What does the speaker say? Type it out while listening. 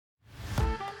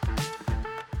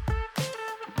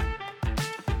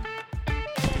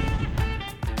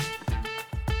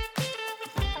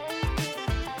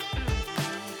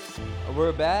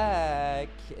We're back,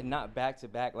 not back to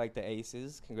back like the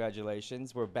Aces.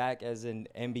 Congratulations. We're back as in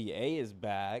NBA is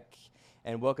back.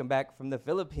 And welcome back from the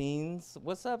Philippines.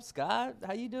 What's up, Scott?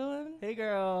 How you doing? Hey,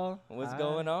 girl. What's Hi.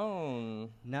 going on?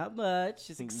 Not much.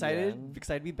 Just excited. Yeah.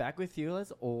 Excited to be back with you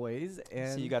as always.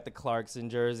 And So you got the Clarkson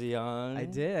jersey on. I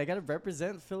did. I got to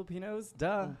represent Filipinos.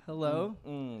 Duh. Hello.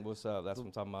 What's up? That's what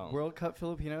I'm talking about. World Cup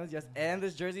Filipinos. Yes. And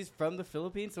this jersey's from the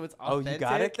Philippines, so it's Oh, authentic. you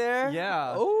got it there?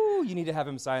 Yeah. Oh, you need to have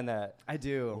him sign that. I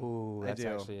do. Ooh, that's I do.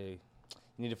 actually.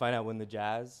 You need to find out when the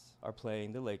Jazz are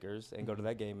playing the Lakers and go to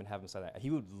that game and have him sign that. He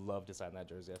would love to sign that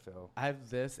jersey, I feel. I have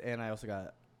this, and I also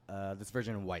got this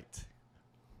version in white.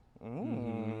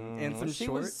 And some she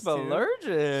shorts, was too.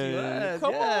 splurging. She was.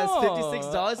 Come yes. on.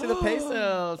 $56 to the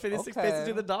peso. 56 Okay. pesos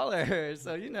to the dollar.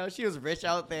 So, you know, she was rich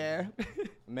out there.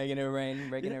 Making it rain,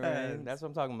 making it rain. Yes. That's what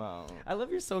I'm talking about. I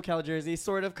love your SoCal jersey,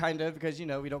 sort of, kind of, because, you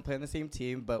know, we don't play on the same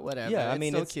team, but whatever. Yeah, I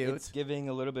mean, it's so cute. it's giving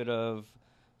a little bit of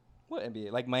what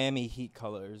NBA, like Miami Heat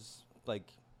colors. Like,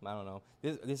 I don't know.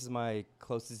 This is my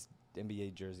closest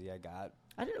NBA jersey I got.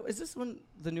 I don't know. Is this one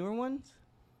the newer one?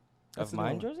 Of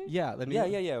mine jersey? Yeah. The new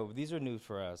Yeah. These are new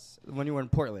for us. The one you were in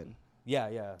Portland.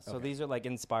 Yeah. So Okay. these are like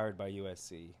inspired by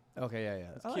USC. Okay, yeah.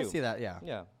 It's Oh, cute. I see that, yeah.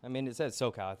 Yeah. I mean, it says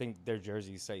SoCal. I think their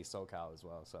jerseys say SoCal as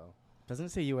well. So, Doesn't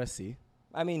it say USC?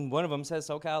 I mean, one of them says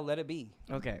SoCal. Let it be.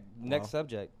 Okay. Next well.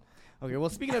 subject. Okay,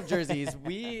 well, speaking of jerseys,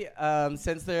 we,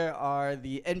 since there are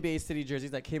the NBA City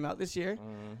jerseys that came out this year,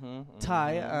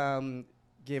 Ty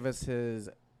gave us his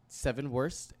 7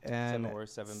 worst and 7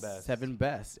 worst, 7 best. 7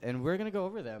 best. And we're going to go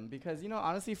over them because, you know,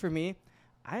 honestly, for me,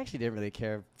 I actually didn't really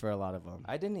care for a lot of them.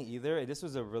 I didn't either. This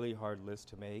was a really hard list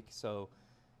to make. So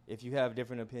if you have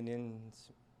different opinions,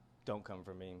 don't come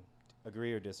for me.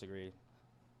 Agree or disagree.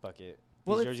 Fuck it.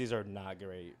 Well, These jerseys are not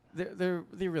great.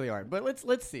 They really aren't. But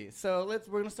let's see. So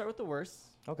we're gonna start with the worst.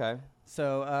 Okay.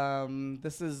 So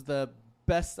this is the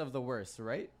best of the worst,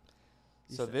 right?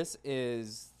 You So said- this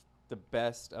is the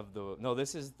best of the... No,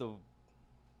 this is the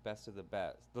best of the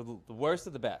best. The worst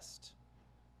of the best.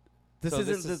 This so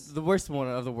isn't this is- the worst one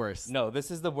of the worst. No, this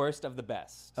is the worst of the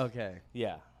best. Okay.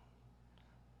 Yeah.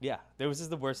 Yeah. This is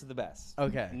the worst of the best.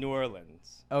 Okay. New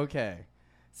Orleans. Okay.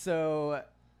 So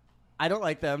I don't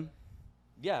like them.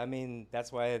 Yeah, I mean,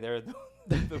 that's why they're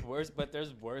the worst, but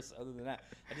there's worse other than that.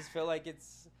 I just feel like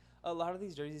it's a lot of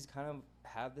these jerseys kind of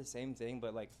have the same thing,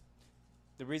 but like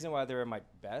the reason why they're my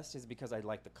best is because I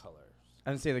like the colors.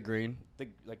 I didn't say the green. The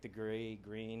gray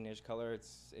greenish color,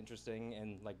 it's interesting,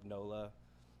 and like NOLA,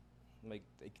 like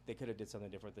they could have did something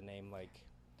different with the name, like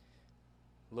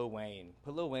Lil Wayne.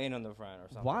 Put Lil Wayne on the front or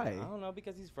something. Why? I don't know,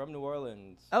 because he's from New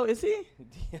Orleans. Oh, is he?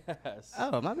 Yes.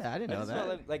 Oh, my bad. I didn't I know just felt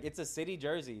that. like it's a city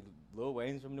jersey. Lil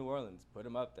Wayne's from New Orleans. Put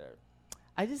him up there.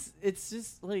 It's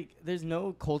just like there's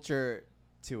no culture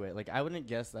to it. Like I wouldn't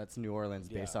guess that's New Orleans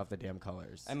based Yeah. off the damn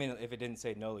colors. I mean, if it didn't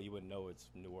say NOLA, you wouldn't know it's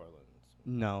New Orleans.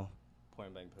 No.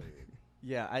 Point blank period.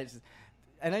 Yeah,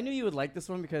 and I knew you would like this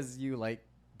one because you like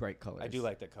bright colors. I do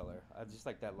like that color. I just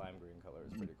like that lime green color.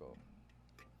 It's pretty cool.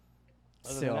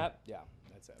 Other Still. than that, yeah,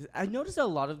 that's it. I noticed a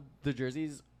lot of the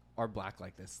jerseys are black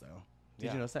like this though. Did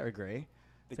Yeah. you notice that, or gray?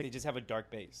 They just have a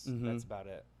dark base. Mhm. That's about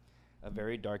it. A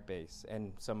very dark base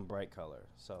and some bright color.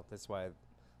 So that's why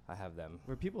I have them.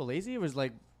 Were people lazy? Or was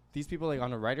like these people like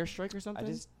on a writer's strike or something? I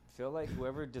just feel like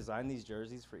whoever designed these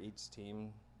jerseys for each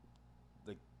team,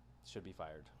 like, should be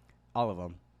fired. all of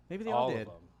them. Maybe they all did.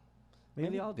 of them. Maybe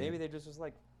they all did. Maybe they just was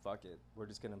like, fuck it. We're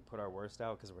just gonna put our worst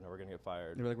out because we're never gonna get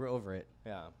fired. They were like, we're over it.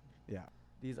 Yeah. Yeah.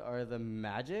 These are the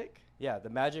Magic. Yeah, the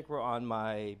Magic were on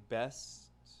my best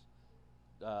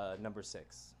number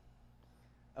 6.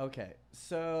 Okay,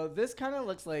 so this kind of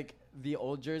looks like the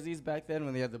old jerseys back then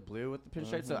when they had the blue with the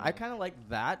pinstripe. So I Mhm. kind of like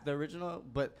that, the original,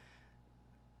 but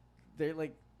they're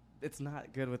like, it's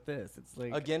not good with this. It's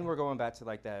like Again, we're going back to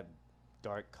like that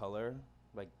dark color,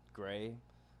 like gray,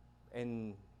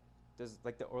 and there's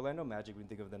like the Orlando Magic. When you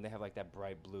think of them, they have like that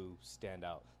bright blue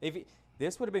standout.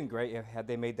 This would have been great had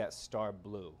they made that star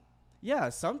blue. yeah,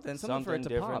 something for it to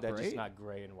different pop, that's right? just not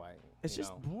gray and white. It's you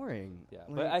just know? boring. Yeah,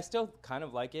 Like, but I still kind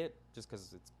of like it just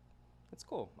because it's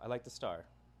cool. I like the star.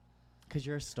 'cause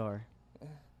you're a star.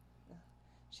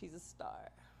 She's a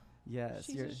star. Yes,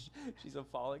 She's you're. she's a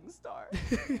falling star.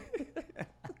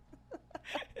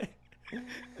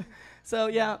 So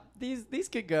yeah, these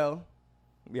could go.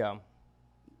 Yeah.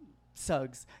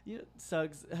 Suggs.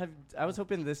 Suggs. I was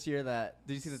hoping this year that.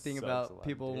 Did you see the thing Suggs a about lot,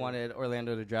 people dude. wanted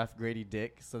Orlando to draft Grady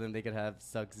Dick so then they could have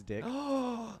Suggs Dick?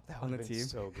 Oh, that On would the have been team.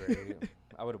 so great.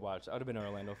 I would have watched. I would have been an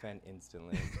Orlando fan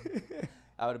instantly.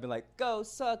 I would have been like, "Go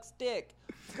Sucks Dick,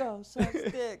 go Sucks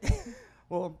Dick."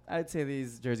 Well, I'd say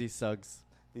these jerseys Suggs.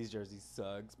 These jerseys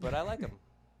sucks, but I like them.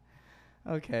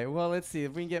 Okay, well, let's see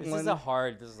if we can get This one. is a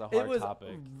hard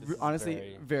topic. This is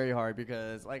Honestly very hard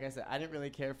because, like I said, I didn't really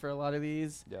care for a lot of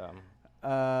these.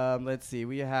 yeah. Let's see.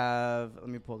 We have. Let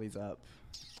me pull these up.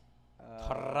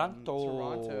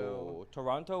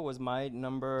 Toronto was my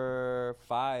number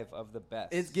 5 of the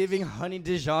best. It's giving honey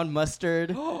Dijon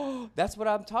mustard. That's what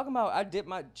I'm talking about. I dip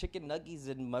my chicken nuggets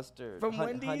in mustard. From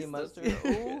Wendy's. Honey mustard.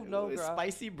 Oh no, girl.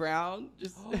 Spicy brown.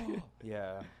 Just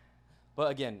yeah.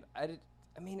 But again, I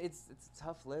mean, it's a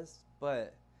tough list,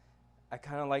 but I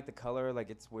kind of like the color. Like,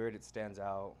 it's weird. It stands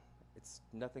out. It's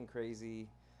nothing crazy.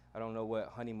 I don't know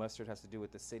what honey mustard has to do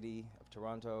with the city of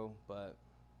Toronto, but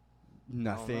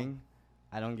nothing.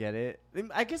 I don't get it.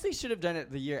 I guess they should have done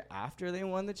it the year after they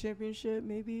won the championship,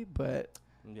 maybe. But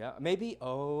yeah, maybe.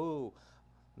 Oh,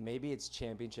 maybe it's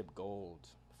championship gold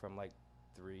from like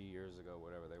 3 years ago,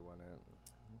 whatever they won it.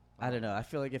 I don't know. I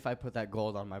feel like if I put that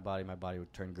gold on my body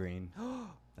would turn green.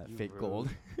 That You fake rude. gold.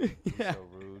 You're so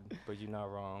rude, but you're not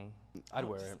wrong. I'd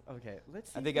wear it. Okay,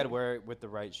 let's see. I think I'd wear it with the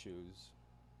right shoes.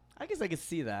 I guess I could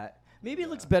see that. Maybe it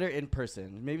looks Yeah. better in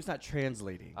person. Maybe it's not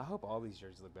translating. I hope all these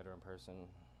jerseys look better in person.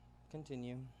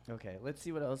 Continue. Okay, let's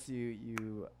see what else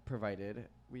you provided.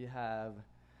 We have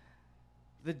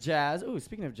the Jazz. Oh,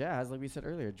 speaking of Jazz, like we said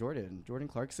earlier, Jordan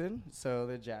Clarkson. So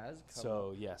the Jazz.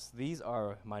 So yes, these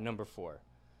are my number 4.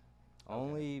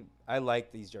 I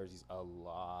like these jerseys a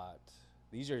lot.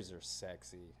 These jerseys are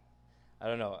sexy. I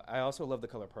don't know. I also love the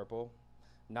color purple.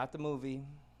 Not the movie.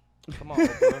 Come on,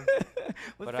 Oprah.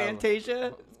 With But,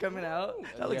 Fantasia coming out.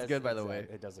 That looks Yes, good, by the way.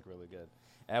 It does look really good.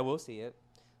 And I will see it.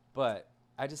 But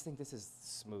I just think this is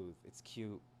smooth. It's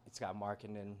cute. It's got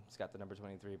Markkanen. It's got the number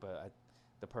 23. But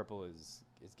the purple is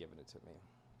giving it to me.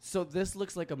 So this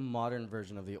looks like a modern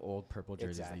version of the old purple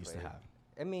jerseys they used to Exactly. have.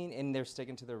 I mean, and they're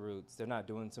sticking to their roots. They're not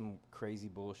doing some crazy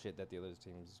bullshit that the other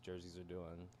teams' jerseys are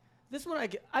doing. This one,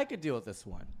 I could deal with this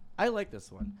one. I like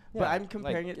this one. But Yeah, I'm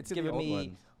comparing like, it it's to the giving old me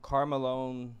one.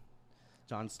 Carmelone.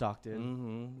 John Stockton.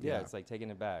 Mm-hmm. Yeah, Yeah. it's like taking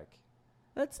it back.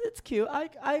 It's cute.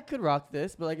 I could rock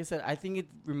this, but like I said, I think it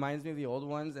reminds me of the old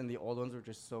ones, and the old ones were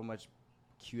just so much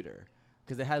cuter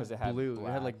because they had blue. They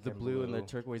had like black the and blue and the blue.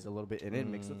 turquoise a little bit in it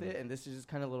mixed with it, and this is just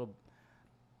kind of a little.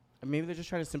 Maybe they're just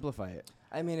trying to simplify it.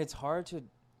 I mean, it's hard to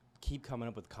keep coming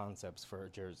up with concepts for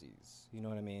jerseys. You know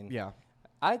what I mean? Yeah.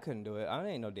 I couldn't do it. I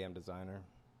ain't no damn designer.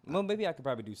 Well, maybe I could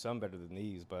probably do some better than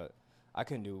these, but I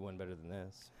couldn't do one better than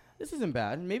this. This isn't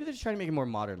bad. Maybe they're just trying to make it more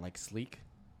modern, like sleek.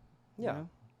 you Yeah.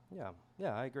 know?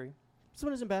 Yeah, I agree. This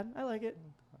one isn't bad. I like it.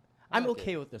 I I'm like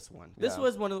okay it. with this one. This Yeah.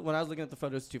 was one of when I was looking at the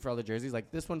photos too for all the jerseys. Like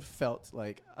this one felt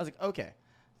like I was like, okay,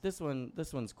 this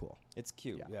one's cool. It's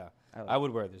cute. Yeah. Yeah. I, like I it.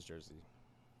 would wear this jersey.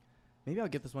 Maybe I'll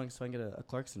get this one so I can get a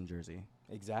Clarkson jersey.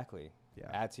 Exactly. Yeah.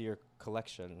 Add to your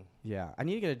collection. Yeah. I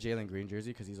need to get a Jalen Green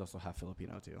jersey because he's also half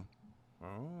Filipino too.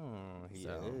 Oh, he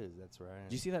So- is. That's right.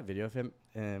 Did you see that video of him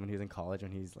when he was in college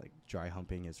when he's like dry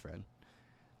humping his friend,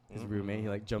 his roommate? He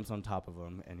like jumps on top of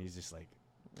him and he's just like,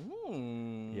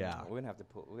 Yeah. We're gonna have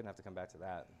to come back to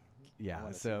that. yeah.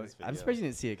 wanna see So this I'm video. surprised you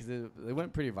didn't see it because it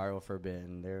went pretty viral for a bit,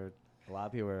 and a lot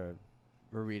of people were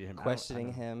reading him,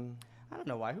 Questioning him. I don't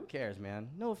know why. Who cares, man?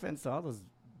 No offense to all those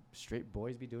straight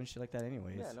boys be doing shit like that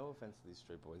anyways. Yeah, no offense to these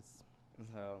straight boys.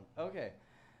 So, okay.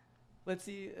 Let's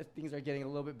see if things are getting a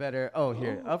little bit better. Oh,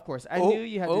 here. Oh. Of course. I Oh, knew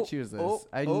you had oh, to choose this. oh,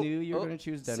 I oh, knew you were oh. going to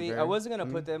choose Denver. See, I wasn't gonna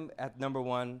put Mhm. them at number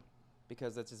 1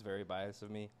 because that's just very biased of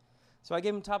me. So I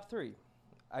gave them top 3.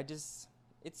 It's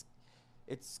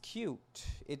cute.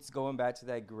 It's going back to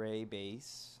that gray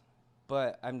base,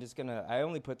 but I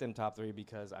only put them top 3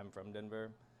 because I'm from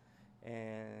Denver,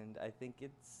 and I think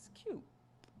it's cute.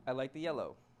 I like the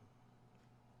yellow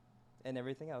and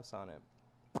everything else on it.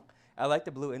 I like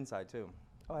the blue inside too.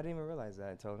 Oh, I didn't even realize that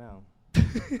until now.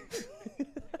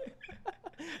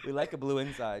 We like a blue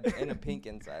inside and a pink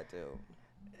inside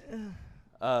too.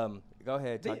 Go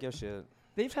ahead, talk your shit.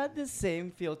 They've had this same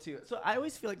feel too. So I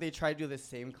always feel like they try to do the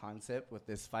same concept with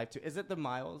this 5-2. Is it the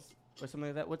miles or something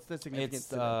like that? What's the significance? It's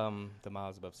to that? the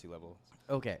miles above sea level.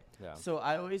 Okay. Yeah. So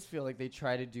I always feel like they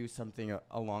try to do something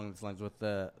along these lines with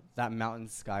that mountain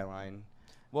skyline.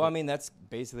 Well, I mean, that's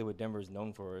basically what Denver is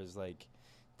known for, is like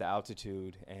the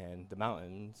altitude and the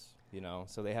mountains, you know.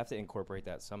 So they have to incorporate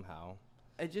that somehow.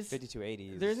 I just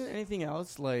 5280s. there isn't anything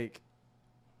else like.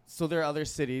 So there are other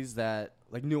cities that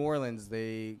like New Orleans.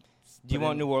 They Do you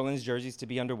want New Orleans jerseys to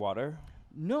be underwater?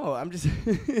 No, I'm just.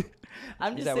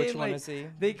 I'm Is just that what saying you want to like see?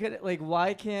 they could like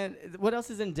why can't what else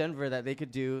is in Denver that they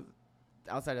could do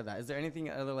outside of that? Is there anything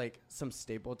other like some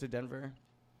staple to Denver?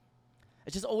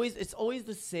 It's always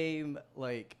the same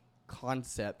like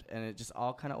concept, and it just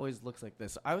all kind of always looks like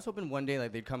this. I was hoping one day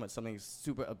like they'd come with something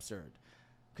super absurd,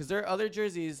 because there are other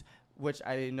jerseys which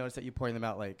I noticed that you pointed them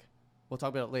out like we'll talk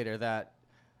about it later, that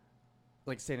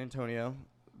like San Antonio,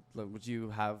 like, which you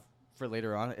have for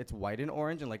later on, it's white and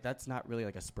orange, and like that's not really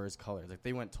like a Spurs color. Like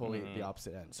they went totally the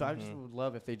opposite end. So I just would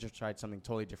love if they just tried something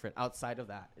totally different outside of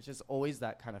that. It's just always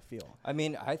that kind of feel. I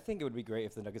mean, I think it would be great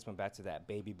if the Nuggets went back to that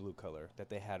baby blue color that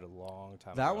they had a long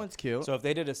time ago. That one's cute. So if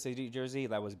they did a city jersey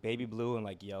that was baby blue and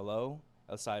like yellow,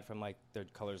 aside from like their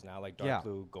colors now, like dark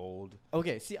blue, gold.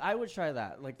 Okay, see, I would try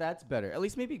that. Like that's better. At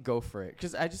least maybe go for it,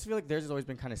 because I just feel like theirs has always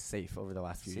been kind of safe over the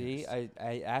last few years. See,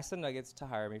 I asked the Nuggets to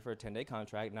hire me for a 10-day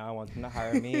contract. Now I want them to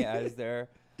hire me as their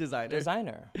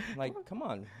designer. Like, come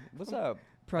on, what's up?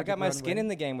 Project I got my Runway. skin in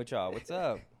the game with y'all. What's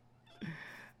up?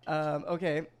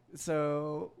 Okay,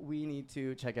 so we need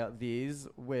to check out these,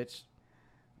 which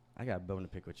I got a bone to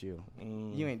pick with you.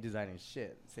 You ain't designing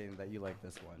shit saying that you like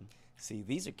this one. See,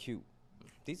 these are cute.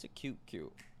 These are cute.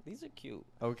 These are cute.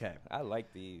 Okay. I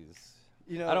like these.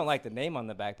 You know, I don't like the name on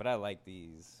the back, but I like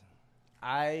these.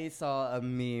 I saw a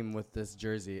meme with this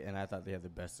jersey, and I thought they had the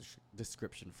best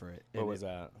description for it. What And was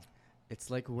that? It's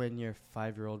like when your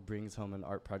 5-year-old brings home an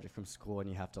art project from school, and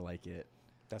you have to like it.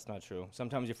 That's not true.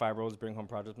 Sometimes your 5-year-olds bring home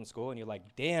projects from school, and you're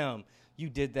like, damn, you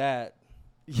did that.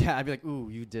 Yeah, I'd be like, ooh,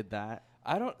 you did that.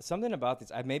 I don't, something about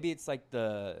this. Maybe it's like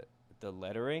the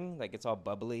lettering, like it's all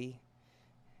bubbly.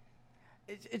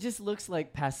 It just looks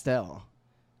like pastel.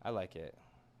 I like it.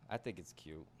 I think it's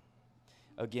cute.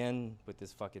 Again, with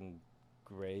this fucking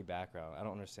gray background. I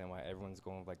don't understand why everyone's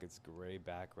going with like this gray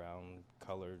background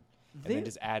colored and then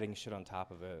just adding shit on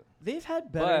top of it. They've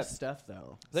had better stuff,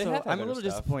 though. They have had I'm a better little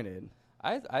stuff. disappointed.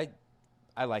 I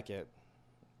like it.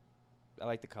 I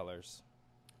like the colors.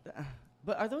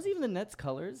 But are those even the Nets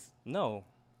colors? No,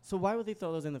 So why would they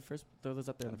throw those up there in the first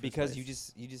because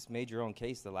place? you just made your own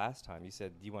case the last time. You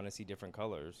said you want to see different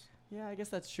colors. Yeah, I guess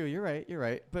that's true. You're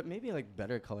right. But maybe like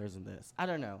better colors than this. I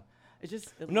don't know.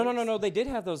 No. They did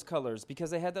have those colors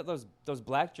because they had those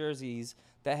black jerseys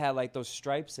that had like those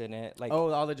stripes in it. Like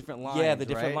all the different lines. yeah, the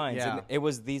different right? lines. Yeah. And it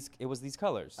was these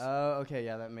colors. Oh, okay.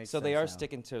 Yeah, that makes so sense. they are now.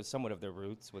 sticking to somewhat of their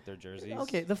roots with their jerseys.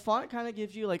 Okay, the font kind of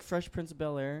gives you like Fresh Prince of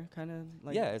Bel-Air, kind of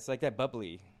like. Yeah, it's like that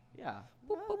bubbly. Yeah.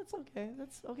 That's okay.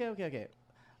 That's okay.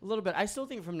 A little bit. I still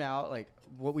think from now, like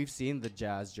what we've seen, the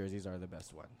Jazz jerseys are the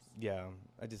best ones. Yeah,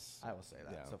 I will say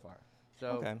that yeah. so far. So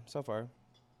okay, so far.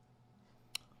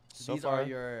 these are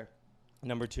your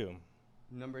number 2.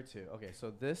 number 2. Okay,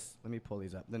 so this. Let me pull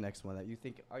these up. The next one that you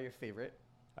think are your favorite.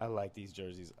 I like these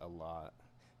jerseys a lot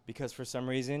because for some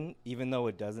reason, even though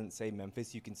it doesn't say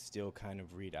Memphis, you can still kind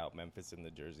of read out Memphis in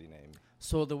the jersey name.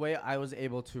 So the way I was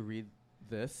able to read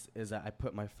this is that I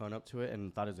put my phone up to it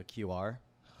and thought it was a QR.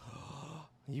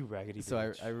 You raggedy So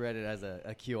bitch. I read it as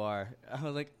a QR. I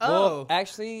was like, Well, oh.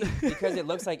 actually, because it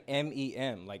looks like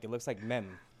MEM, like it looks like mem,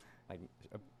 like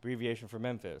abbreviation for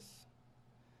Memphis.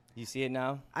 You see it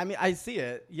now? I mean, I see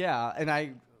it, yeah, and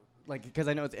I like because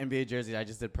I know it's NBA jersey. I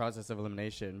just did process of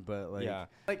elimination, but like, yeah.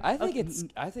 like I think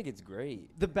it's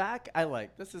great. the back. I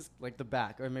like this is like the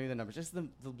back or maybe the numbers. Just the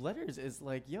letters is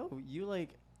like, yo, you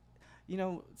like,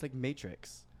 it's like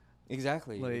Matrix.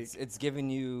 Exactly. Like- It's giving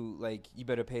you like you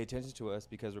better pay attention to us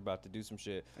because we're about to do some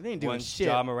shit. I ain't doing Once shit.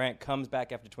 Ja Morant comes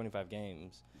back after 25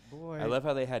 games. Boy, I love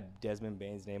how they had Desmond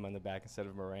Bane's name on the back instead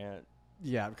of Morant.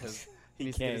 yeah, because he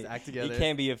needs to get his act together. He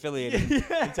can't be affiliated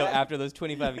until after those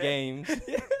 25 games.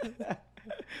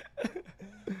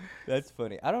 That's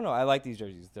funny. I don't know. I like these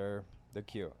jerseys. They're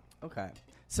cute. Okay,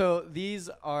 so these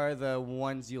are the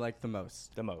ones you like the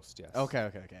most. The most, yes. Okay.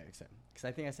 Because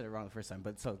I think I said it wrong the first time,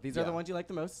 but so these are the Yeah. ones you like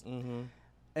the most. Mm-hmm.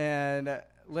 And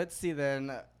let's see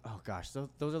then. Oh gosh, those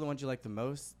are the ones you like the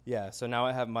most. Yeah. So now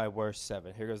I have my worst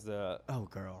 7. Here goes the Oh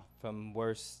girl, from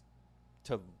worst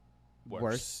to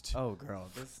worst. Oh girl,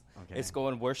 this okay. It's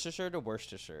going Worcestershire to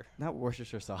Worcestershire. not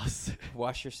Worcestershire sauce.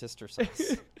 Wash your sister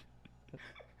sauce.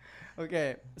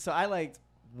 Okay, so I liked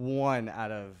 1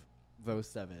 out of those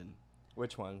 7,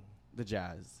 Which one? the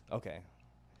Jazz. Okay.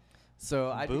 So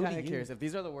I'd be Boo to kind of you. curious if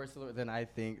these are the worst. Then I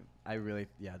think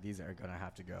these are gonna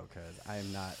have to go because I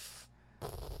am not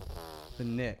the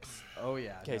Knicks. Oh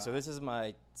yeah. Okay, no, so this is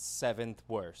my 7th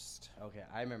worst. Okay,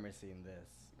 I remember seeing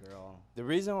this girl. The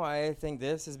reason why I think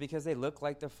this is because they look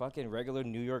like the fucking regular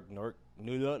New York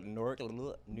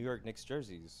Knicks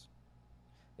jerseys.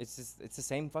 It's the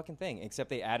same fucking thing, except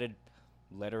they added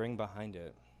lettering behind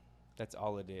it. That's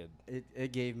all it did.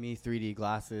 It gave me 3D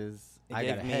glasses. It I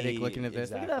got a gave headache me- looking at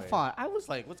this. Look at that exactly. font. I was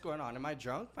like, what's going on? Am I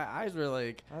drunk? My eyes were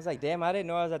like, I was like, damn, I didn't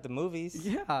know I was at the movies.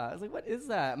 yeah. I was like, what is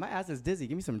that? My ass is dizzy.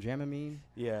 Give me some Dramamine.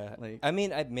 Yeah. Like- I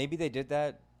mean, maybe they did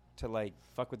that to like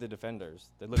fuck with the defenders.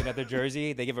 They're looking at their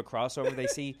jersey. They give a crossover. They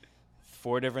see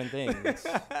 4 different things.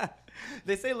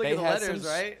 They say look They at the had letters,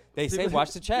 some right? They say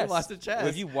watch the chest. Watch the chest.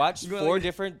 If you watch You're 4 like-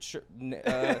 different, you're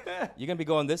gonna be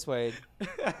going this way.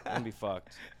 You're gonna be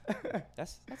fucked.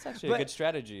 That's actually a But good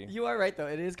strategy. You are right though.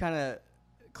 It is kind of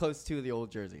close to the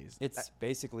old jerseys. It's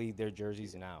basically their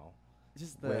jerseys now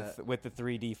just the with the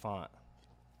 3D font.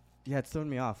 yeah. It's throwing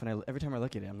me off, and every time I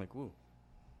look at it, I'm like, woo.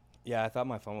 Yeah, I thought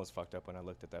my phone was fucked up when I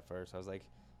looked at that first. I was like,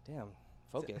 damn,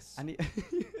 focus. I need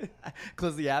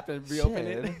close the app and reopen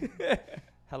it.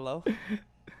 Hello,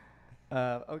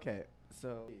 Okay,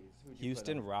 so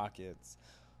Houston Rockets.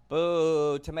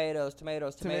 Boo! Tomatoes,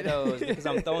 tomatoes, tomatoes. Because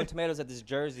I'm throwing tomatoes at this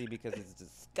jersey because it's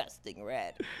disgusting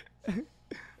red.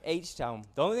 H-Town.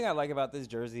 The only thing I like about this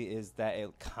jersey is that it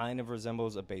kind of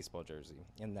resembles a baseball jersey,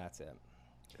 and that's it.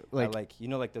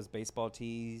 Like those baseball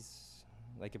tees,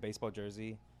 like a baseball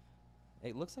jersey.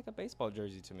 It looks like a baseball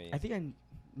jersey to me. I think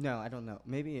no, I don't know.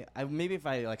 Maybe if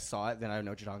I like saw it, then I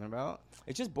know what you're talking about.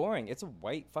 It's just boring. It's a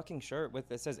white fucking shirt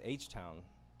with it says H-Town.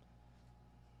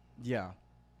 Yeah.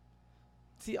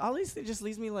 See, all these things just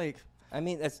leaves me like I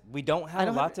mean, we don't have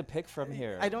a lot to pick from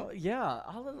here. I don't. Yeah,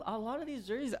 a lot of these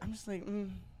jerseys, I'm just like,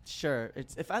 sure.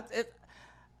 It's if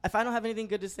I don't have anything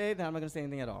good to say, then I'm not gonna say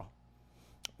anything at all.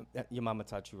 Your mama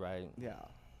taught you right. Yeah.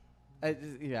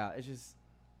 It's just,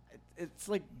 it's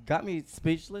like got me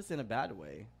speechless in a bad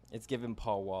way. It's giving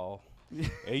Paul Wall.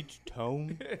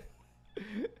 H-Tone.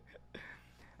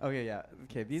 Okay, yeah.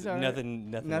 Okay, these are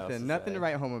Nothing to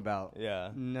write home about. Yeah.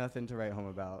 Nothing to write home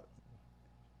about.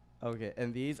 Okay,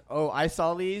 and these. Oh, I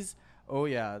saw these. Oh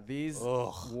yeah, these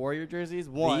Warrior jerseys.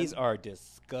 These are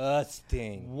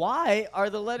disgusting. Why are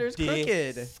the letters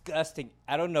crooked? Disgusting.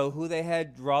 I don't know who they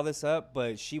had draw this up,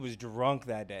 but she was drunk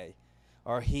that day,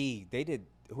 or he. They did.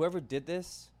 Whoever did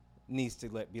this needs to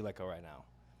be let go right now.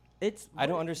 I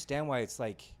don't understand why it's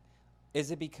like. Is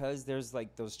it because there's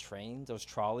like those trains, those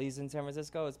trolleys in San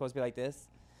Francisco? It's supposed to be like this.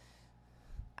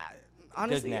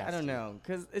 Honestly, I don't know,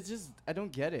 because it's just I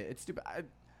don't get it. It's stupid.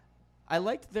 I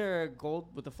liked their gold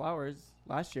with the flowers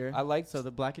last year. So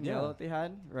the black and yellow that they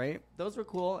had, right? Those were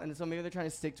cool, and so maybe they're trying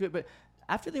to stick to it. But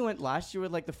after they went last year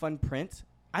with like the fun print,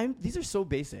 these are so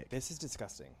basic. This is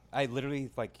disgusting. I literally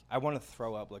I want to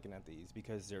throw up looking at these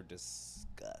because they're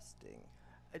disgusting.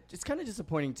 It's kind of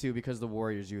disappointing too because the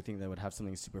Warriors, you would think they would have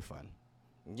something super fun.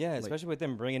 Yeah, especially with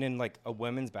them bringing in like a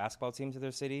women's basketball team to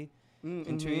their city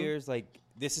in 2 years. Like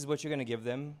this is what you're gonna give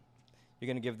them. You're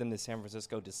gonna give them the San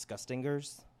Francisco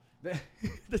Disgustingers.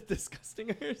 The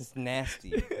Disgustingers. It's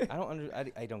nasty.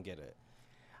 I don't get it.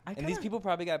 And these people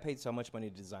probably got paid so much money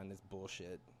to design this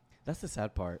bullshit. That's the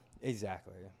sad part.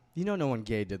 Exactly. You know, no one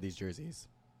gay did these jerseys.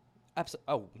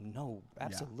 Oh no,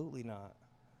 absolutely not.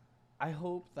 I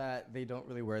hope that they don't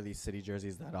really wear these city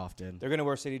jerseys that often. They're gonna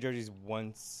wear city jerseys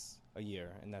once a year,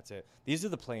 and that's it. These are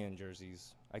the play-in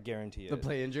jerseys. I guarantee it. The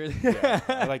play-in jerseys.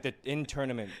 Yeah, like the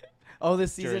in-tournament. Oh,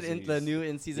 this season, jerseys. the new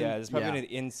in-season. Yeah, it's probably the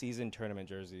in-season tournament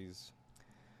jerseys.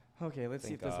 Okay, let's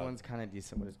see if Thank this God. one's kind of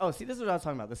decent. See, this is what I was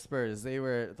talking about. The Spurs, they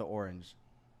were the orange.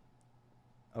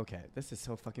 Okay, this is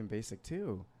so fucking basic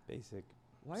too. Basic.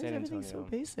 Why is San everything so Antonio.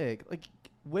 basic? Like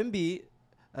Wemby,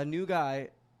 a new guy,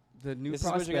 the new This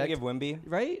prospect. is what you're gonna give Wemby.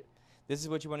 Right? This is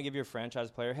what you want to give your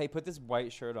franchise player. Hey, put this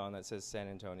white shirt on that says San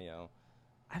Antonio.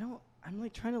 I'm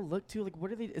like trying to look too. Like,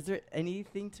 what are they? Is there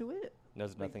anything to it?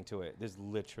 There's nothing to it. There's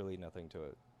literally nothing to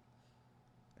it.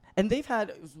 And they've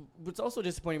had. What's also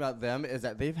disappointing about them is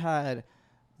that they've had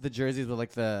the jerseys with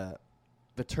like the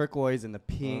turquoise and the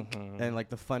pink and like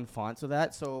the fun fonts with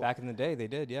that. So Back in the day, they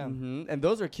did, yeah. and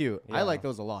those are cute. I Yeah. like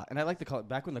those a lot, and I like the color.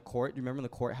 Back when the court, do you remember when the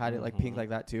court had it like pink like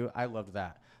that too? I loved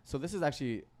that. So this is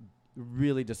actually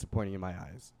really disappointing in my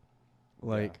eyes.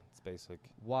 Like, Yeah, it's basic.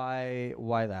 why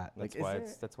that? That's Like, why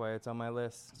is that's why it's on my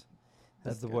list.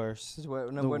 That's That's the good. worst.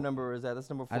 What number is that? That's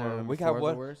number 4. I don't know, number we 4 got is the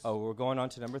what? worst? Oh, we're going on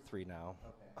to number 3 now.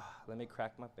 Let me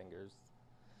crack my fingers.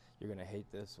 You're gonna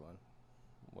hate this one.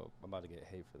 Well, I'm about to get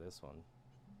hate for this one.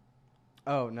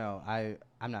 Oh no,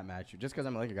 I'm not mad at you. Just because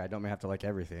I'm a Laker guy, don't mean I have to like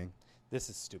everything. This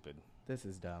is stupid. This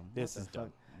is dumb. This What is the fuck?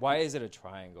 dumb. Why is it a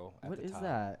triangle at What the is top?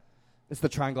 that? It's the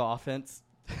triangle offense.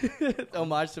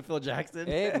 Homage to Phil Jackson.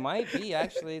 It might be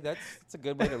actually. That's a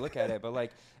good way to look at it. But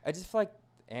like, I just feel like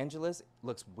Angeles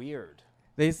looks weird.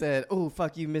 They said, "Oh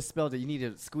fuck, you misspelled it. You need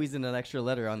to squeeze in an extra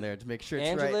letter on there to make sure it's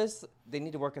right." Angeles, they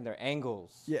need to work on their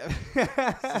angles. Yeah.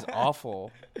 This is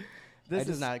awful. This is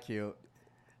just- not cute.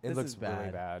 It This looks is really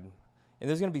bad. bad. And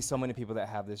there's gonna be so many people that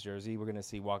have this jersey. We're gonna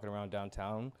see walking around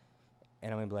downtown,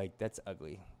 and I'm gonna be like, "That's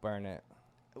ugly. Burn it."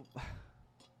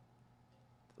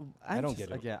 I don't get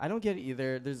it. Again, I don't get it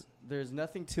either. There's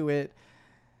nothing to it.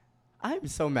 I'm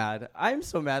so mad. I'm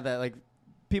so mad that like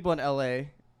people in LA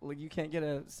Like you can't get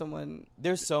someone.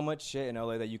 There's so much shit in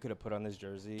LA that you could have put on this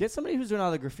jersey. Get somebody who's doing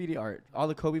all the graffiti art, all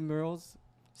the Kobe murals.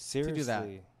 Seriously. do that.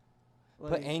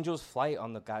 Put Like, Angel's Flight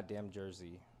on the goddamn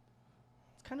jersey.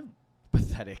 it's kind of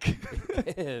pathetic.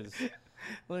 It is.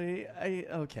 Like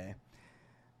okay.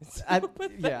 It's I, so yeah,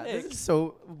 pathetic. this is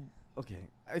so okay.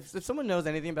 If someone knows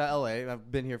anything about LA,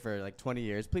 I've been here for like 20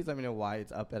 years. Please let me know why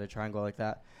it's up at a triangle like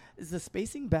that. Is the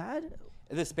spacing bad?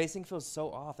 The spacing feels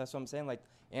so off. That's what I'm saying. Like,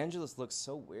 Angelus looks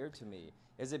so weird to me.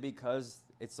 Is it because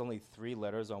it's only 3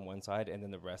 letters on one side and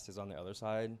then the rest is on the other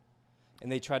side? And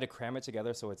they try to cram it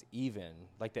together so it's even.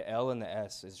 Like, the L and the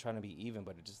S is trying to be even,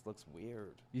 but it just looks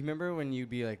weird. You remember when you'd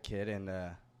be like a kid and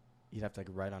you'd have to like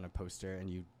write on a poster and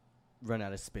you run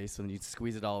out of space and you'd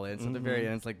squeeze it all in. So at the very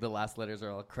end, it's like the last letters are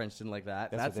all crunched in like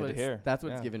that. That's what they did here. That's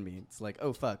what it's Yeah. given me. It's like,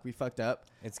 oh fuck, we fucked up.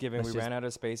 It's giving, Let's we just- ran out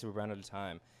of space, we ran out of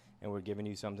time, and we're giving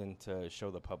you something to show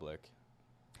the public.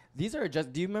 These are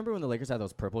just. Do you remember when the Lakers had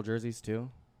those purple jerseys too?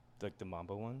 Like the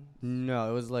Mamba one? No,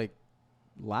 it was like,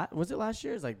 was it last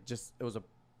year? It's like just it was a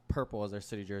purple as their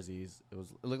city jerseys. It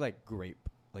looked like grape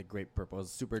purple. It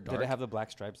was super dark. Did it have the black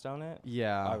stripes down it?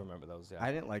 Yeah, I remember those, yeah.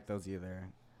 I didn't like those either.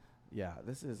 Yeah,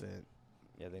 this is it.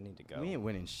 Yeah, they need to go. We ain't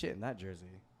winning shit in that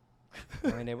jersey.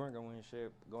 I mean, they weren't going to win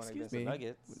shit going Excuse against me. the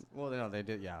Nuggets. Well, no, they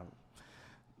did. Yeah,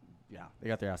 yeah, they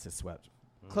got their asses swept.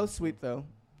 Close sweep though.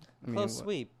 I mean, Close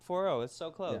sweep. 4-0. It's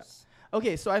so close.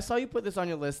 Okay, so I saw you put this on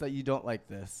your list that you don't like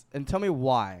this, and tell me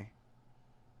why.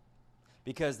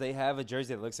 Because they have a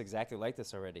jersey that looks exactly like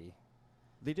this already.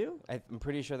 They do? I'm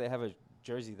pretty sure they have a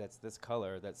jersey that's this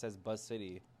color that says Buzz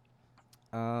City.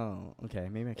 Oh, okay.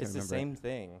 Maybe I can't It's the remember. same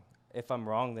thing. If I'm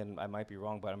wrong, then I might be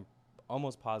wrong, but I'm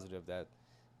almost positive that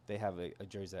they have a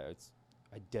jersey that's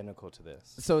identical to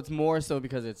this. So it's more so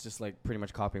because it's just like pretty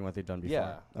much copying what they've done before.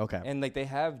 Yeah. Okay. And like they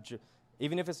have,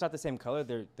 even if it's not the same color,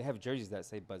 they have jerseys that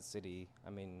say Buzz City.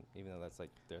 I mean, even though that's like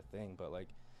their thing, but like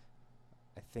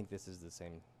I think this is the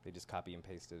same. They just copy and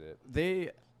pasted it.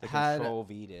 They They had control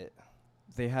V'd it.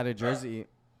 they had a jersey.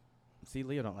 See,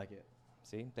 Leo don't like it.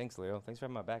 See, thanks, Leo. Thanks for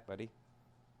having my back, buddy.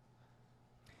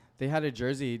 They had a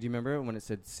jersey. Do you remember when it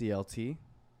said CLT?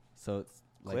 So it's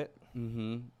like Quit.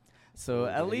 Mm-hmm. So Ooh,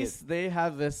 at did they least they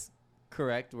have this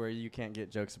correct where you can't get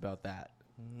jokes about that.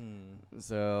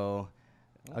 So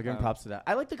I'll give them Okay. props to that.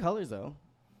 I like the colors though.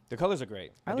 The colors are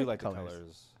great. I I do like like the the colors.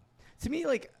 colors. To me,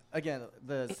 like again,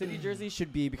 the city jersey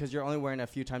should be because you're only wearing it a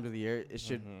few times of the year. It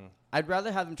should. I'd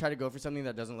rather have them try to go for something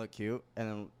that doesn't look cute, and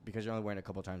then because you're only wearing it a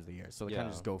couple times of the year, so they kind Yeah.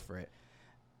 of just go for it.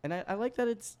 And I like that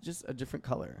it's just a different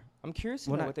color. I'm curious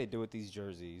to When know I- what they do with these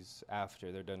jerseys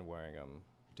after they're done wearing them.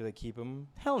 Do they keep them?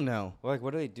 Hell no. Well, like,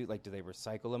 what do they do? Like, do they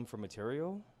recycle them for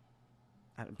material?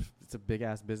 It's a big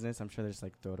ass business. I'm sure they just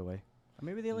like throw it away. Or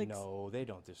maybe they like. No, they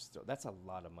don't. That's a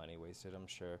lot of money wasted, I'm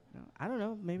sure. I don't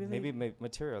know. Maybe they. Maybe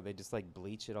material. They just like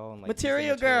bleach it all and like use the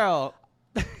Material girl.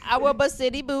 I wear Buzz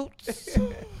City boots.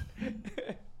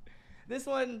 This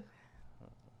one,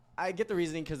 I get the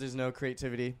reasoning because there's no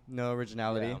creativity, no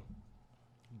originality. Yeah.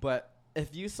 But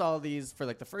if you saw these for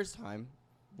like the first time,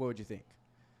 what would you think?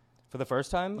 For the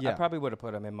first time, Yeah. I probably would have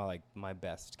put them in my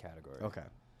best category. Okay.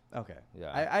 Okay.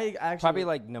 Yeah. I actually Probably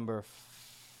like number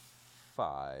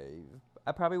 5.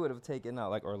 I probably would have taken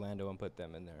out like Orlando and put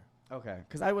them in there. Okay,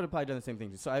 because I would have probably done the same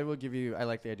thing. So I will give you. I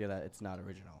like the idea that it's not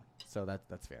original. So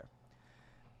that's fair.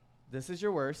 This is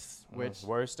your worst, which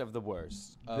Worst of the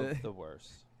worst of The- the worst.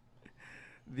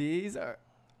 these are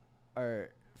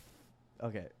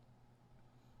okay.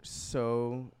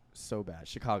 So bad.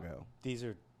 Chicago, These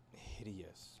are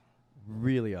hideous.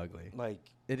 really ugly. Like,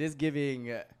 It is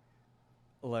giving.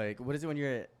 Like, what is it when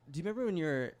you're? Do you remember when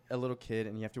you're a little kid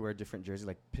and you have to wear a different jersey,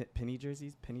 like penny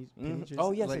jerseys, penny jerseys?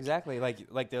 oh yes, Like- exactly.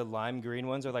 Like the lime green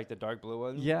ones or like the dark blue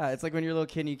ones. Yeah, it's like when you're a little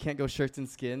kid and you can't go shirts and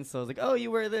skins. So it's like, oh,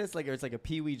 you wear this, like, or it's like a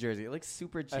Pee-wee jersey. It looks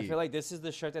super cheap. I feel like this is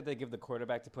the shirt that they give the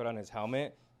quarterback to put on his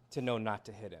helmet to know not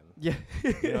to hit him. yeah,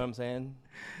 You know what I'm saying?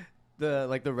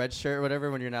 the red shirt or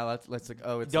whatever when you're not allowed to, let's like,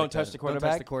 oh, it's Don't like touch the quarterback. Don't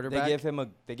touch the quarterback.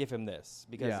 They give him this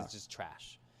because Yeah. it's just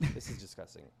trash. This is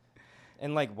disgusting.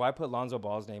 And like, why put Lonzo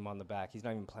Ball's name on the back? He's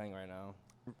not even playing right now.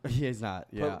 He is not.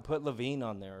 Yeah, Put Levine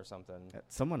on there or something.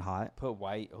 someone hot. Put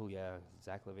White. Oh yeah,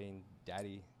 Zach Levine,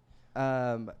 daddy.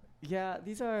 Yeah,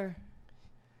 these are.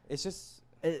 It's just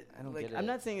It, I don't like, get I'm it.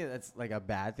 not saying that's like a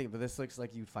bad thing, but this looks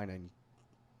like you'd find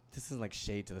this isn't like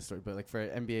shade to the story, but like for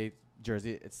an NBA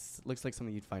jersey, looks like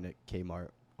something you'd find at Kmart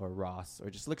or Ross,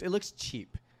 or just it looks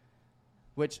cheap.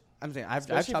 Which I'm saying I've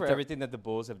especially chopped for up- everything that the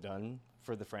Bulls have done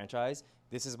for the franchise.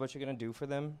 This is what you're gonna do for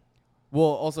them. Well,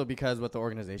 also because what the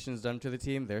organization's done to the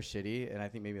team, they're shitty, and I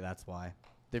think maybe that's why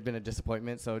they've been a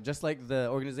disappointment. So just like the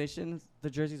organization, the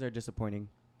jerseys are disappointing.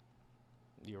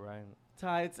 You're right.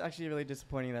 Ty, it's actually really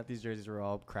disappointing that these jerseys were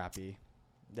all crappy.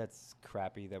 That's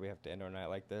crappy that we have to end our night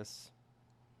like this.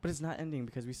 But it's not ending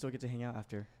because we still get to hang out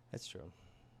after. That's true.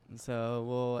 And so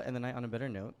we'll end the night on a better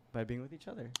note by being with each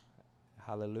other.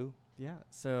 Hallelujah. Yeah.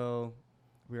 So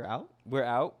we're out. We're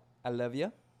out. I love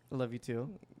you. I love you too.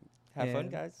 Have fun,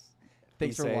 And guys.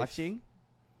 Thanks Be for safe. watching.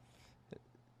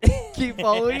 Keep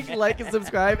following, like, and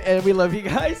subscribe. And we love you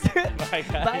guys. Bye,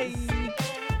 guys. Bye.